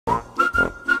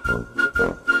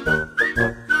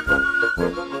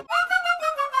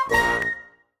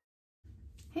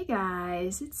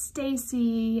guys, it's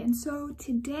Stacy, and so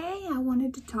today I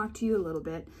wanted to talk to you a little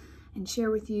bit and share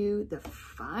with you the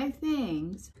 5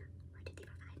 things. 1, 2, 3,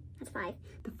 4, 5. That's 5.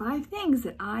 The 5 things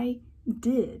that I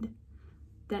did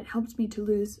that helped me to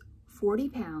lose 40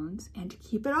 pounds and to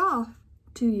keep it off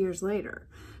 2 years later.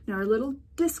 Now, a little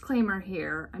disclaimer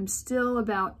here, I'm still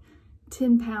about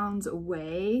 10 pounds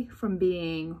away from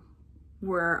being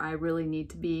where I really need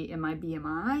to be in my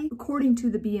BMI, according to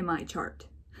the BMI chart.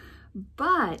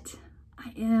 But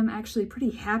I am actually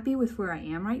pretty happy with where I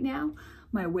am right now.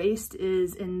 My waist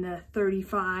is in the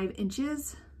 35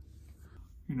 inches.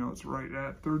 You know, it's right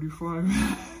at 35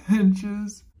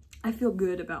 inches. I feel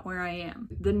good about where I am.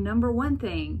 The number one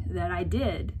thing that I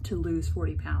did to lose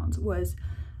 40 pounds was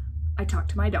I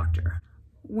talked to my doctor.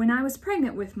 When I was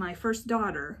pregnant with my first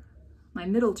daughter, my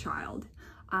middle child,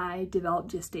 I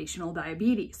developed gestational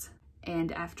diabetes.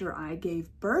 And after I gave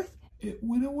birth, It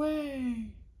went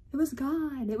away. it was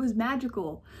gone. It was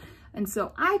magical. And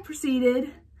so I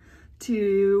proceeded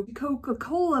to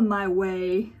Coca-Cola my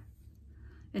way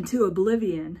into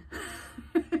oblivion.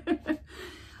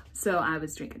 So I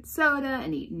was drinking soda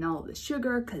and eating all the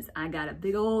sugar because I got a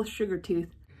big old sugar tooth.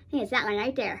 Hey, it's that one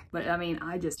right there. But I mean,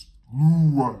 I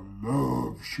Ooh, I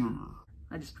love sugar.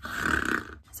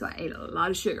 So I ate a lot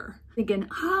of sugar. Thinking,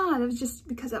 that was just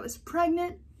because I was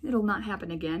pregnant. It'll not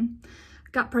happen again.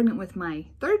 Got pregnant with my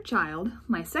third child,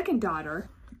 my second daughter.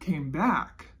 Came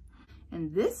back.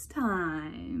 And this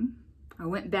time I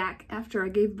went back after I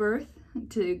gave birth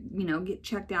to, get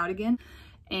checked out again.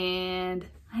 And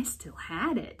I still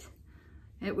had it.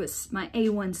 It was, my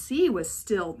A1C was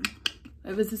still,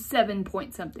 it was a 7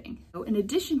 point something. So in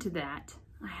addition to that,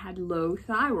 I had low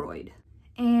thyroid.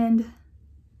 And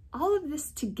all of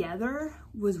this together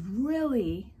was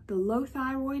really, the low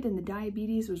thyroid and the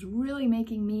diabetes was really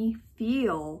making me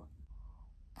feel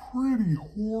Pretty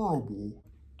horrible.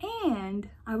 And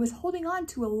I was holding on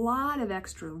to a lot of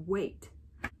extra weight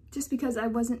just because I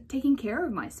wasn't taking care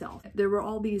of myself. There were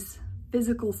all these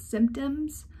physical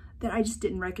symptoms that I just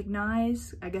didn't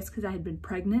recognize, I guess because I had been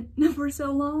pregnant for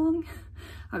so long.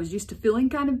 I was used to feeling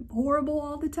kind of horrible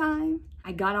all the time.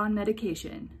 I got on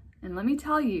medication, and let me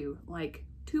tell you, like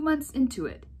 2 months into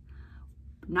it,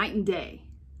 night and day,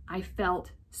 I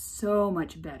felt so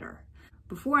much better.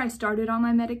 Before I started on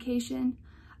my medication,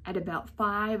 at about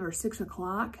 5 or 6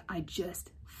 o'clock, I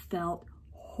just felt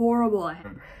horrible. I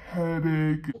had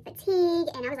Headache. Fatigue,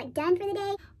 and I was like done for the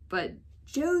day. But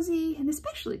Josie, and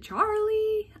especially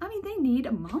Charlie, I mean, they need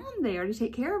a mom there to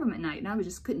take care of them at night, and I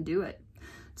just couldn't do it.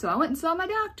 So I went and saw my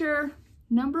doctor.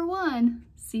 Number 1,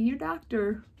 see your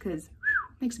doctor, because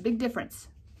it makes a big difference.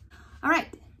 All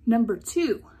right, number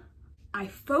 2, I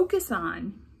focus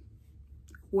on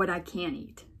what I can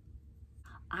eat.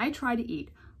 I try to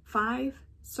eat 5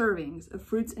 servings of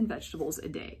fruits and vegetables a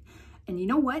day. And you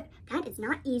know what? That is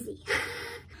not easy.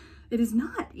 It is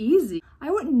not easy. I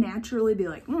wouldn't naturally be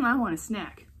like, I want a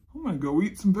snack, I'm gonna go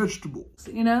eat some vegetables.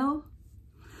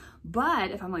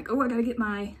 But if I'm like, I gotta get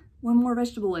my 1 more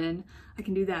vegetable in, I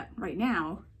can do that right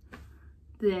now,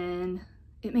 then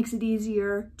it makes it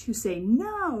easier to say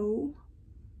no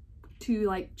to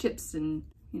like chips and,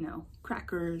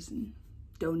 crackers and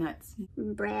donuts.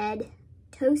 Bread,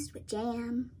 toast with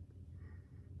jam,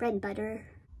 bread and butter.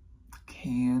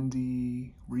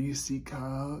 Candy, Reese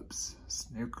cups,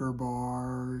 Snicker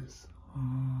bars.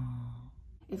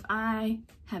 If I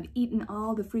have eaten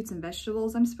all the fruits and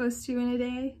vegetables I'm supposed to in a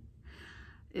day,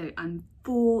 I'm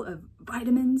full of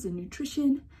vitamins and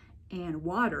nutrition and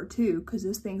water too, because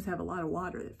those things have a lot of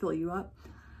water that fill you up,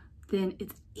 then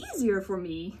it's easier for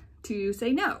me to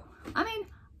say no. I mean,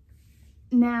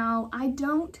 now I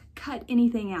don't cut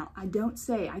anything out. I don't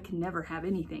say I can never have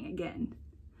anything again.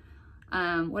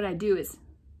 What I do is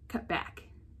cut back.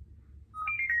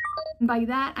 And by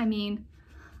that, I mean,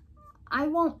 I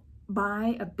won't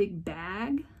buy a big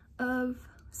bag of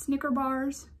Snicker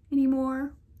bars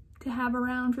anymore to have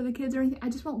around for the kids or anything. I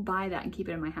just won't buy that and keep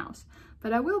it in my house.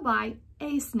 But I will buy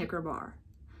a Snicker bar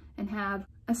and have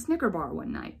a Snicker bar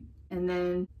one night and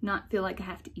then not feel like I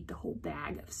have to eat the whole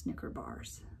bag of Snicker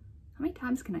bars. How many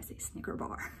times can I say Snicker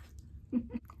bar?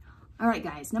 All right,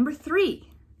 guys, number 3.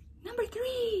 Number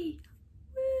 3.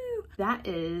 Woo! That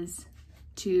is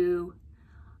to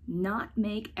not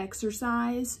make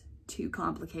exercise too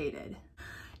complicated.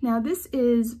 Now, this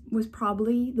was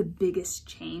probably the biggest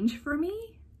change for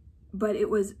me, but it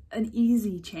was an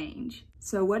easy change.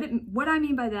 So what I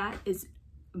mean by that is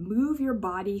move your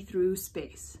body through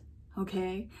space,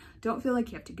 okay? Don't feel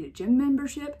like you have to get a gym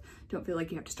membership. Don't feel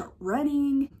like you have to start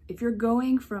running. If you're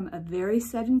going from a very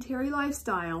sedentary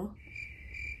lifestyle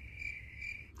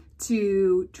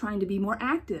to trying to be more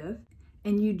active,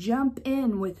 and you jump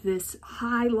in with this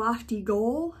high, lofty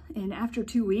goal, and after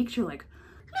 2 weeks, you're like,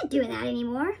 I'm not doing that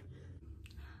anymore.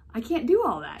 I can't do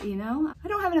all that, you know? I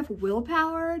don't have enough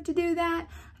willpower to do that.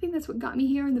 I think that's what got me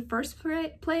here in the first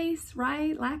place,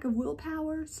 right? Lack of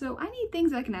willpower. So I need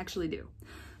things I can actually do.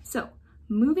 So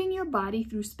moving your body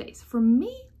through space. For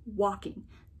me, walking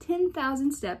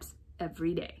 10,000 steps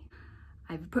every day.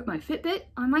 I've put my Fitbit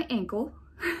on my ankle.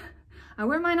 I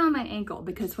wear mine on my ankle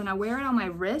because when I wear it on my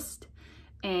wrist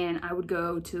and I would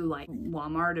go to like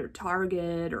Walmart or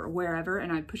Target or wherever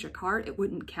and I'd push a cart, it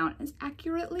wouldn't count as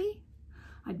accurately.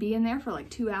 I'd be in there for like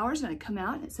 2 hours and I'd come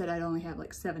out and it said I'd only have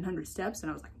like 700 steps and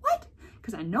I was like, what?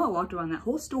 Because I know I walked around that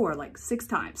whole store like 6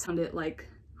 times. Found it like,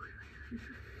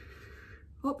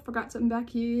 oh, forgot something back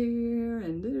here.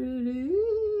 And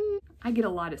I get a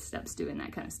lot of steps doing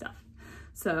that kind of stuff.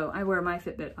 So I wear my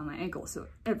Fitbit on my ankle, so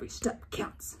every step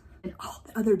counts. And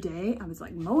the other day I was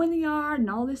like mowing the yard and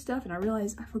all this stuff and I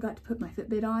realized I forgot to put my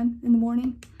Fitbit on in the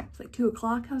morning. It's like 2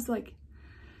 o'clock. I was like,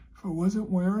 if I wasn't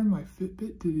wearing my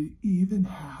Fitbit, did it even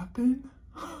happen?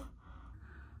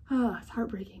 oh, it's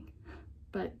heartbreaking.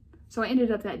 But so I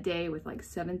ended up that day with like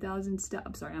 7,000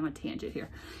 steps. Sorry, I'm on a tangent here.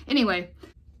 Anyway,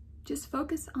 just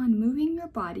focus on moving your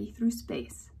body through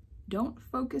space. Don't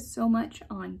focus so much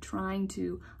on trying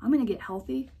to, I'm gonna get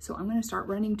healthy, so I'm gonna start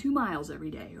running 2 miles every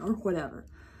day or whatever.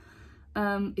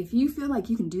 If you feel like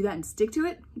you can do that and stick to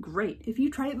it, great. If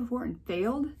you tried it before and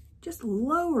failed, just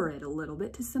lower it a little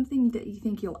bit to something that you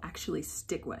think you'll actually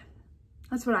stick with.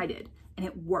 That's what I did, and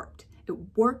it worked. It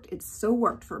worked, it so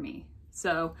worked for me.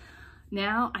 So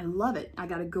now I love it. I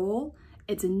got a goal.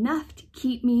 It's enough to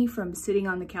keep me from sitting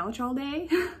on the couch all day,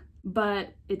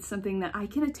 but it's something that I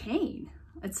can attain.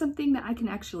 It's something that I can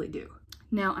actually do.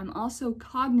 Now, I'm also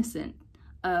cognizant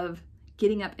of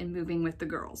getting up and moving with the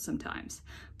girls sometimes,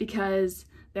 because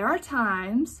there are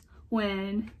times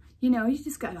when, you know, you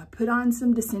just gotta put on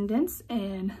some Descendants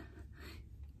and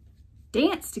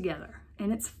dance together,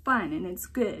 and it's fun and it's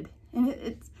good. And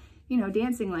it's, you know,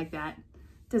 dancing like that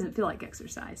doesn't feel like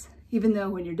exercise, even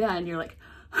though when you're done, you're like,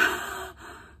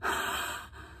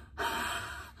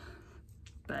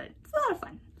 but it's a lot of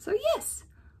fun. So yes,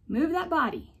 move that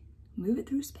body, move it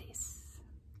through space.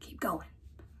 Keep going,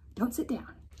 don't sit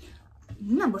down.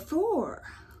 Number 4.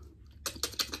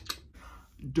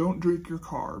 Don't drink your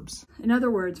carbs. In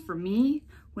other words, for me,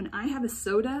 when I have a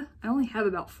soda, I only have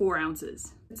about 4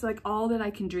 ounces. It's like all that I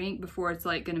can drink before it's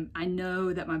like I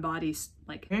know that my body's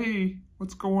like, Hey,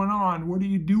 what's going on? What are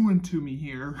you doing to me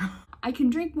here? I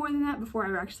can drink more than that before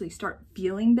I actually start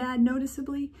feeling bad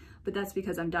noticeably, but that's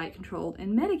because I'm diet controlled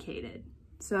and medicated.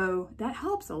 So that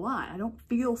helps a lot. I don't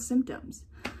feel symptoms.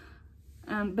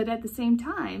 But at the same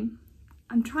time,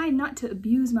 I'm trying not to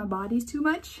abuse my bodies too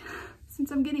much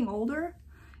since I'm getting older.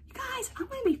 You guys, I'm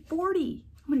gonna be 40.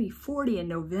 I'm gonna be 40 in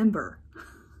November.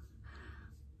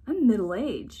 I'm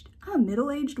middle-aged. I'm a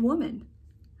middle-aged woman.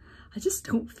 I just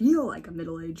don't feel like a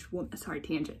middle-aged woman. Sorry,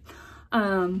 tangent.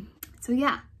 So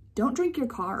yeah, don't drink your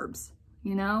carbs,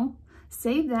 you know?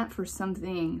 Save that for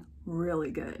something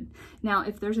really good. Now,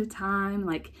 if there's a time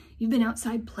like you've been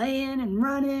outside playing and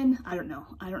running, I don't know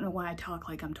why I talk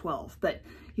like I'm 12, but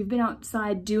you've been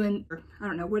outside doing, I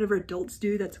don't know, whatever adults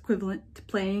do that's equivalent to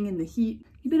playing in the heat.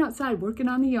 You've been outside working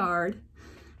on the yard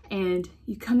and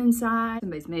you come inside,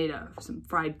 somebody's made some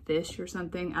fried fish or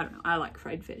something. I don't know, I like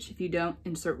fried fish. If you don't,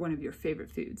 insert one of your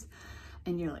favorite foods.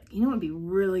 And you're like, you know what would be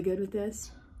really good with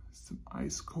this? Some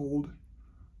ice cold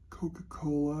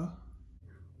Coca-Cola.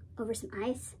 Over some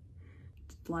ice.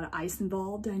 A lot of ice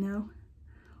involved, I know.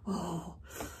 Oh,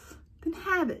 then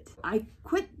have it. I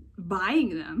quit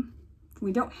buying them.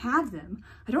 We don't have them.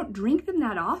 I don't drink them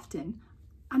that often.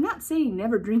 I'm not saying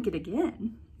never drink it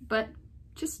again, but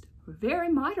just very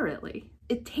moderately.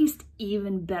 It tastes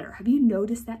even better. Have you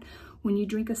noticed that when you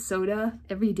drink a soda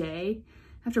every day,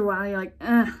 after a while you're like,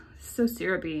 ugh, so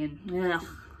syrupy and ugh,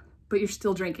 but you're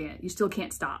still drinking it. You still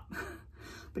can't stop.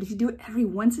 But if you do it every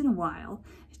once in a while,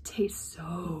 it tastes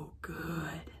so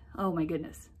good. Oh my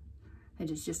goodness. It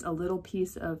is just a little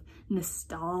piece of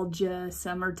nostalgia,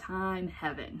 summertime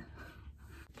heaven.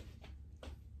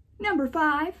 Number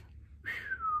 5.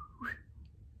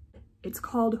 It's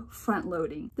called front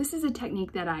loading. This is a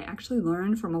technique that I actually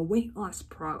learned from a weight loss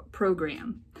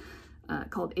program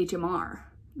called HMR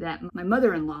that my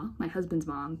mother-in-law, my husband's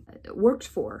mom, worked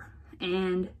for.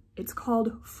 And it's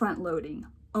called front loading.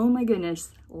 Oh my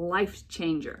goodness, life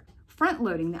changer. Front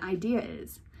loading, the idea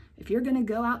is, if you're gonna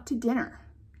go out to dinner,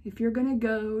 if you're gonna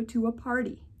go to a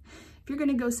party, if you're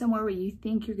gonna go somewhere where you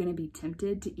think you're gonna be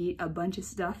tempted to eat a bunch of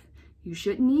stuff you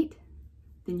shouldn't eat,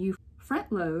 then you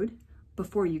front load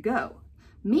before you go.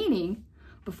 Meaning,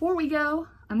 before we go,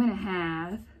 I'm gonna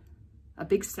have a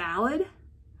big salad.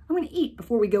 I'm gonna eat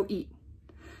before we go eat.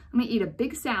 I'm gonna eat a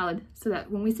big salad so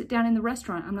that when we sit down in the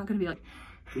restaurant, I'm not gonna be like,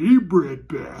 hey, bread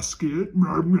basket.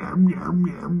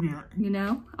 you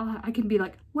know, I can be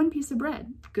like, one piece of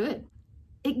bread, good.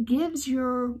 It gives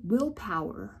your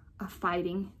willpower a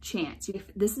fighting chance.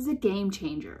 This is a game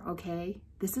changer, okay?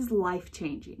 This is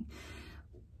life-changing.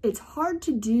 It's hard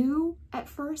to do at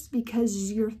first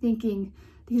because you're thinking,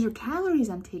 these are calories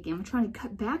I'm taking. I'm trying to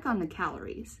cut back on the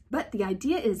calories. But the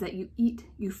idea is that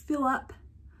you fill up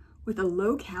with a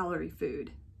low-calorie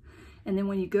food. And then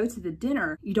when you go to the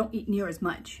dinner, you don't eat near as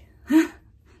much.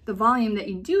 The volume that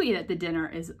you do eat at the dinner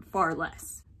is far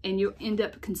less. And you end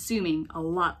up consuming a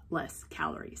lot less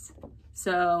calories.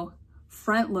 So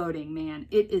front loading, man,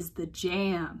 it is the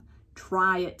jam.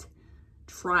 Try it.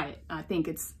 Try it. I think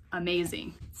it's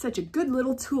amazing. Such a good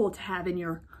little tool to have in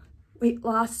your weight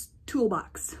loss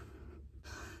toolbox.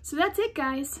 So that's it,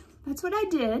 guys. That's what I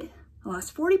did. I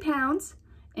lost 40 pounds,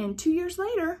 and 2 years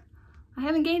later, I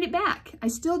haven't gained it back. I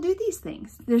still do these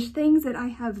things. There's things that I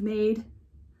have made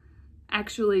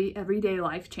actually everyday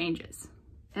life changes.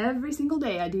 Every single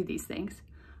day I do these things.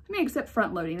 I mean, except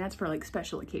front loading, that's for like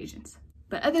special occasions.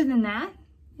 But other than that,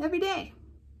 every day.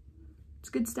 It's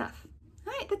good stuff.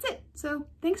 All right, that's it. So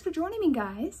thanks for joining me,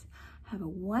 guys. Have a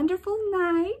wonderful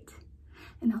night,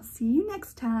 and I'll see you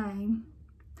next time.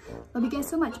 Love you guys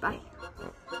so much. Bye.